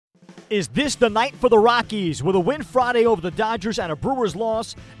Is this the night for the Rockies? With a win Friday over the Dodgers and a Brewers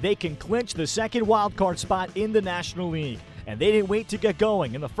loss, they can clinch the second wildcard spot in the National League. And they didn't wait to get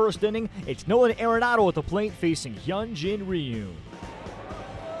going. In the first inning, it's Nolan Arenado at the plate facing Hyunjin Ryu.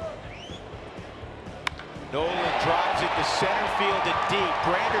 Nolan drives it to center field and deep.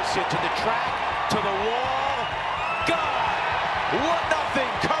 Granderson to the track, to the wall. Gone! 1-0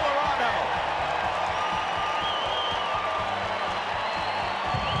 Colorado.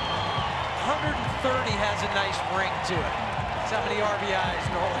 130 has a nice ring to it. That's how many RBIs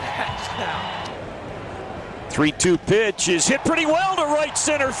Nolan has now. 3-2 pitch is hit pretty well to right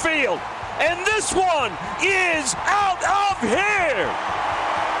center field. And this one is out of here.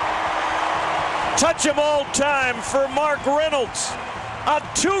 Touch 'em all time for Mark Reynolds. A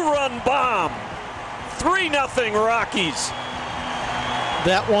 2-run bomb. 3-0 Rockies.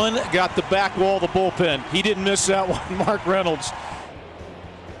 That one got the back wall of the bullpen. He didn't miss that one, Mark Reynolds.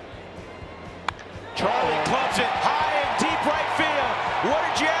 Charlie clubs it high and deep right field. What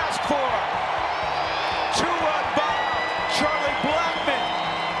did you ask for? 2-run bomb. Charlie Blackmon,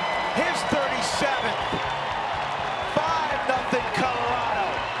 his 37th. 5-0 Colorado.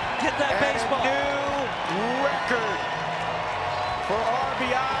 Get that baseball. New record for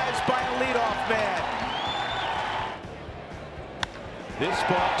RBIs by a leadoff man. This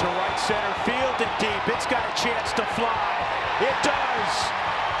ball to right center field and deep. It's got a chance to fly. It does.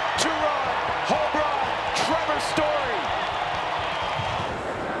 2-run home run. Trevor Story.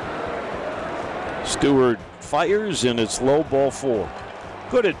 Stewart fires and it's low, ball 4.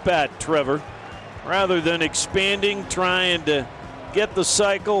 Good at bat, Trevor. Rather than expanding, trying to get the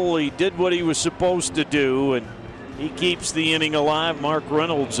cycle, he did what he was supposed to do, and he keeps the inning alive. Mark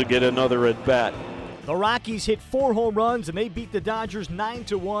Reynolds will get another at bat. The Rockies hit 4 home runs and they beat the Dodgers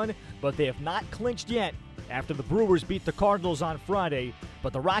 9-1, but they have not clinched yet after the Brewers beat the Cardinals on Friday.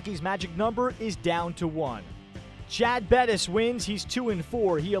 But the Rockies' magic number is down to 1. Chad Bettis wins. He's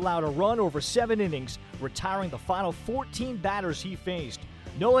 2-4. He allowed a run over 7 innings, retiring the final 14 batters he faced.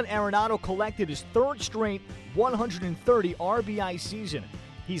 Nolan Arenado collected his 3rd straight 130 RBI season.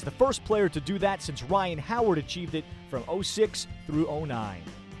 He's the first player to do that since Ryan Howard achieved it from 06 through 09.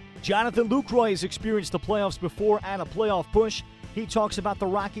 Jonathan Lucroy has experienced the playoffs before and a playoff push. He talks about the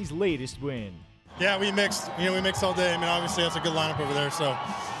Rockies' latest win. Yeah, we mixed all day. I mean, obviously that's a good lineup over there, so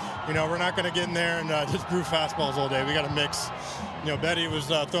we're not going to get in there and just brew fastballs all day. We got to mix. Betty was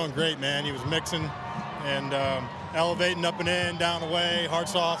throwing great, man. He was mixing and elevating up and in, down away, hard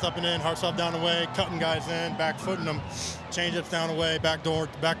soft up and in, hard soft down away, cutting guys in, back footing them, change ups down away, backdoor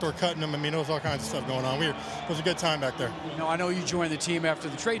cutting them. I mean, there was all kinds of stuff going on. It was a good time back there. I know you joined the team after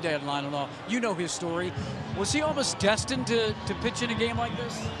the trade deadline and all. You know his story. Was he almost destined to pitch in a game like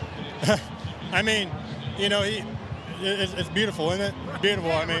this? I mean, it's beautiful, isn't it?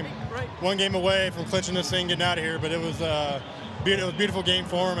 Beautiful. I mean, one game away from clinching this thing, getting out of here, but it was a beautiful game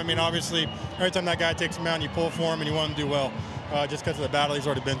for him. I mean, obviously, every time that guy takes him out and you pull for him and you want him to do well, just because of the battle he's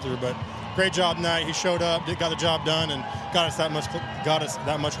already been through. But great job tonight. He showed up, got the job done, and got us that much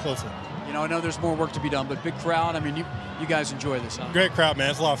closer. I know there's more work to be done, but big crowd. I mean, you guys enjoy this, huh? Great crowd, man.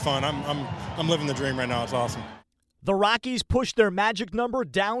 It's a lot of fun. I'm living the dream right now. It's awesome. The Rockies pushed their magic number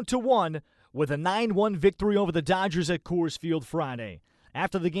down to 1 with a 9-1 victory over the Dodgers at Coors Field Friday.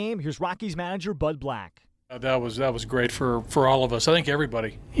 After the game, here's Rockies manager Bud Black. That was great for all of us. I think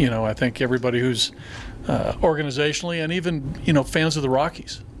everybody. I think everybody who's organizationally and even fans of the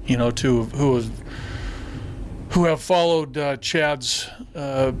Rockies. Who have followed Chad's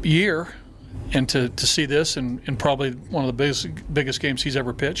year, and to see this and probably one of the biggest games he's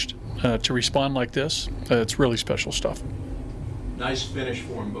ever pitched, to respond like this, it's really special stuff. Nice finish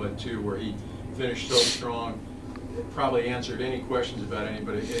for him, Bud, too, where he finished so strong. Probably answered any questions about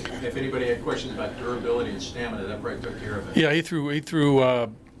anybody. If anybody had questions about durability and stamina, that probably took care of it. Yeah, he threw.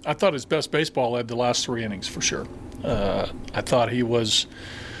 I thought his best baseball led the last 3 innings for sure. I thought he was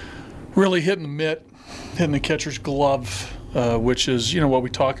really hitting the mitt, hitting the catcher's glove, which is what we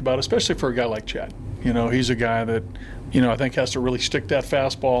talk about, especially for a guy like Chad. He's a guy that I think has to really stick that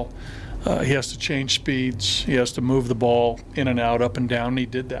fastball. He has to change speeds. He has to move the ball in and out, up and down, and he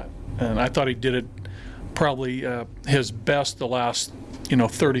did that. And I thought he did it probably his best the last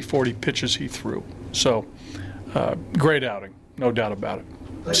 30, 40 pitches he threw. So great outing, no doubt about it.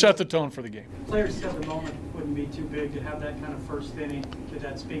 Set the tone for the game. Players said the moment wouldn't be too big to have that kind of first inning. Did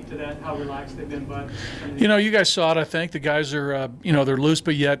that speak to that, how relaxed they've been, Bud? You guys saw it, I think. The guys are, they're loose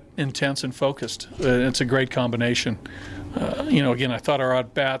but yet intense and focused. It's a great combination. Again, I thought our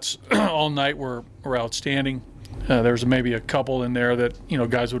at-bats all night were outstanding. There was maybe a couple in there that,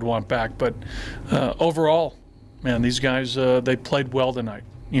 guys would want back. But overall, man, these guys, they played well tonight.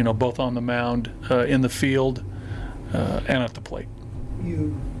 both on the mound, in the field, and at the plate.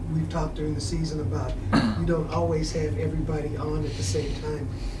 We've talked during the season about you don't always have everybody on at the same time.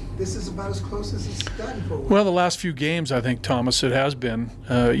 This is about as close as it's gotten for a while. Well, the last few games, I think, Thomas, it has been.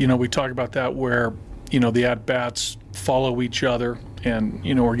 We talk about that where, the at-bats follow each other and,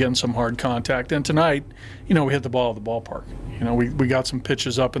 we're getting some hard contact. And tonight, we hit the ball at the ballpark. We got some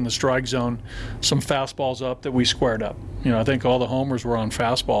pitches up in the strike zone, some fastballs up that we squared up. I think all the homers were on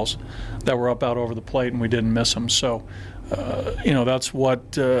fastballs that were up out over the plate, and we didn't miss them. So, that's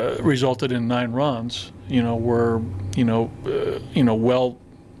what resulted in 9 runs.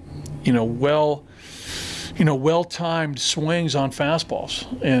 Well-timed swings on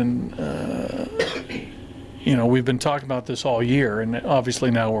fastballs. And, we've been talking about this all year, and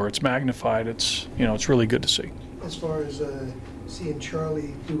obviously now where it's magnified, it's really good to see. As far as seeing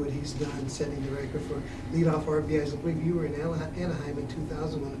Charlie do what he's done, setting the record for leadoff RBIs, I believe you were in Anaheim in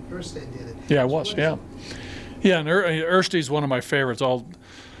 2000 when Erstad did it. Yeah, I was, yeah. Yeah, and Erstad's one of my favorites. I'll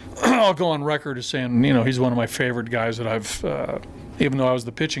go on record as saying, he's one of my favorite guys that I've, even though I was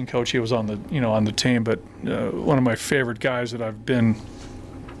the pitching coach, he was on the team, but one of my favorite guys that I've been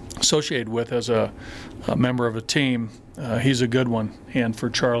associated with as a member of a team. He's a good one, and for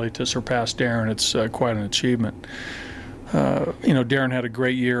Charlie to surpass Darren, it's quite an achievement. Darren had a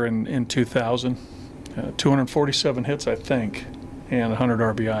great year in 2000, 247 hits, I think, and 100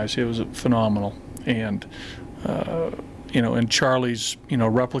 RBIs. It was phenomenal, and and Charlie's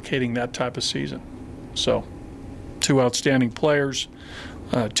replicating that type of season. So, 2 outstanding players,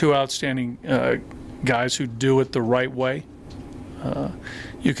 2 outstanding guys who do it the right way.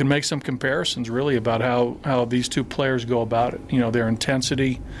 You can make some comparisons really about how these 2 players go about it. Their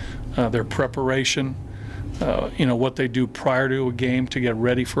intensity, their preparation, what they do prior to a game to get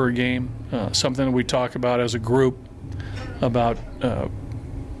ready for a game. Something that we talk about as a group about,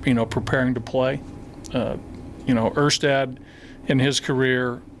 preparing to play. Erstad in his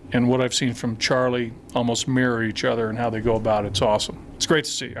career and what I've seen from Charlie almost mirror each other and how they go about it. It's awesome. It's great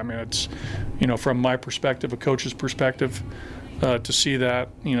to see. I mean, it's, from my perspective, a coach's perspective, to see that,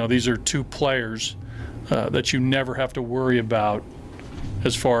 these are 2 players that you never have to worry about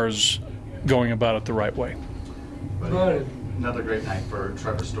as far as going about it the right way. But another great night for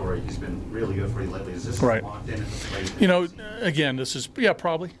Trevor Story. He's been really good for you lately. Is this right? Locked in at the plate? Again, this is,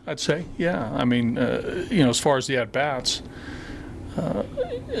 probably, I'd say. Yeah. I mean, as far as the at-bats,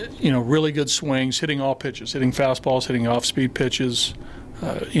 really good swings, hitting all pitches, hitting fastballs, hitting off-speed pitches,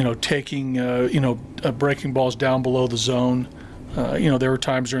 taking, breaking balls down below the zone. There were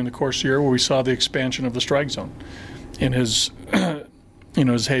times during the course of the year where we saw the expansion of the strike zone in his,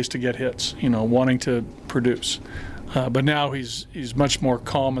 his haste to get hits, wanting to produce. But now he's much more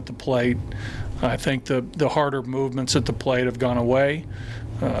calm at the plate. I think the harder movements at the plate have gone away.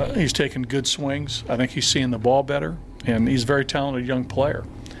 He's taken good swings. I think he's seeing the ball better, and he's a very talented young player.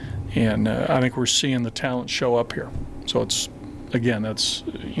 And I think we're seeing the talent show up here. So that's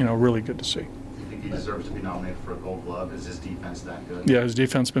really good to see. He deserves to be nominated for a Gold Glove. Is his defense that good? Yeah, his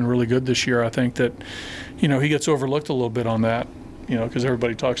defense has been really good this year. I think that, he gets overlooked a little bit on that, because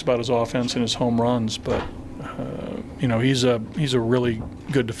everybody talks about his offense and his home runs. But, he's a really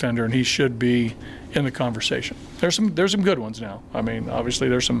good defender, and he should be in the conversation. There's some good ones now. I mean, obviously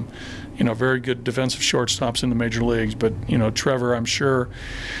there's some, very good defensive shortstops in the major leagues. But, Trevor, I'm sure,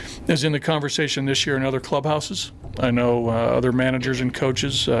 is in the conversation this year in other clubhouses. I know other managers and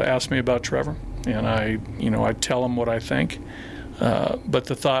coaches ask me about Trevor, and I tell them what I think. But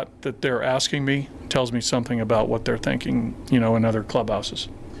the thought that they're asking me tells me something about what they're thinking, in other clubhouses.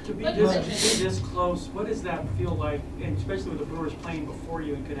 To be this close, what does that feel like, and especially with the Brewers playing before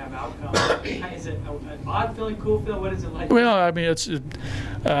you and could have outcomes? Is it an odd feeling, cool feeling? What is it like? Well, I mean,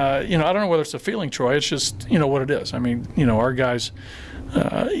 I don't know whether it's a feeling, Troy. It's just, what it is. I mean, our guys,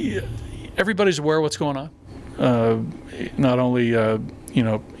 everybody's aware of what's going on. Not only,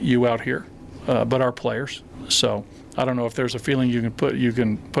 you out here, but our players. So I don't know if there's a feeling you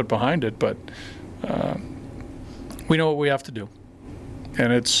can put behind it, but we know what we have to do.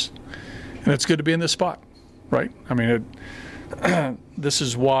 And it's good to be in this spot, right? I mean, this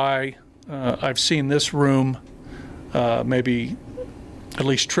is why I've seen this room maybe at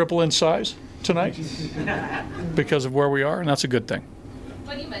least triple in size tonight because of where we are, and that's a good thing.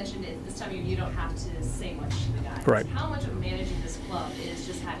 But you mentioned it this time of year, you don't have to say much to the guys. Right. How much of managing this club is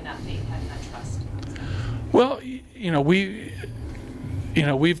just having that faith, having that trust? Well,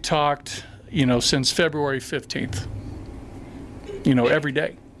 we've talked, since February 15th. Every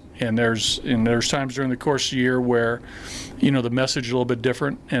day. And there's times during the course of the year where, the message is a little bit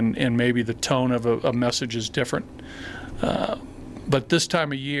different and maybe the tone of a message is different. But this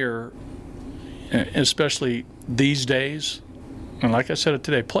time of year, especially these days, and like I said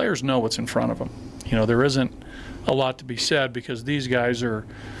today, players know what's in front of them. You know, there isn't a lot to be said because these guys are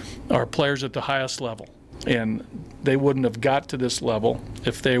players at the highest level, and they wouldn't have got to this level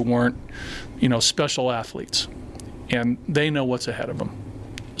if they weren't, you know, special athletes, and they know what's ahead of them.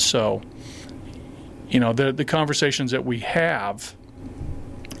 So, you know, the conversations that we have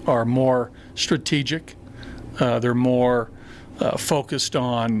are more strategic. They're more focused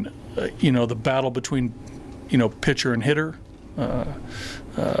on, you know, the battle between, you know, pitcher and hitter.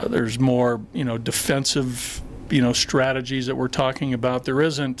 There's more, you know, defensive, you know, strategies that we're talking about. There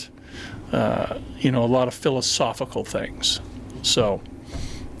isn't, you know, a lot of philosophical things. So,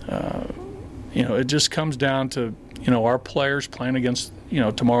 you know, it just comes down to, you know, our players playing against, you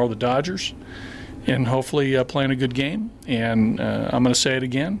know, tomorrow the Dodgers, and hopefully playing a good game. And I'm going to say it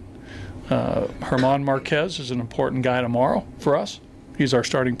again. German Marquez is an important guy tomorrow for us. He's our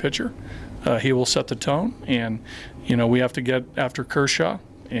starting pitcher. He will set the tone, and you know we have to get after Kershaw,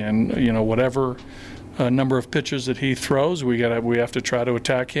 and you know whatever number of pitches that he throws, we have to try to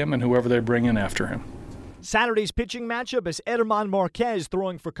attack him and whoever they bring in after him. Saturday's pitching matchup is German Marquez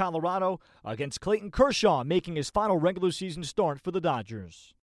throwing for Colorado against Clayton Kershaw, making his final regular season start for the Dodgers.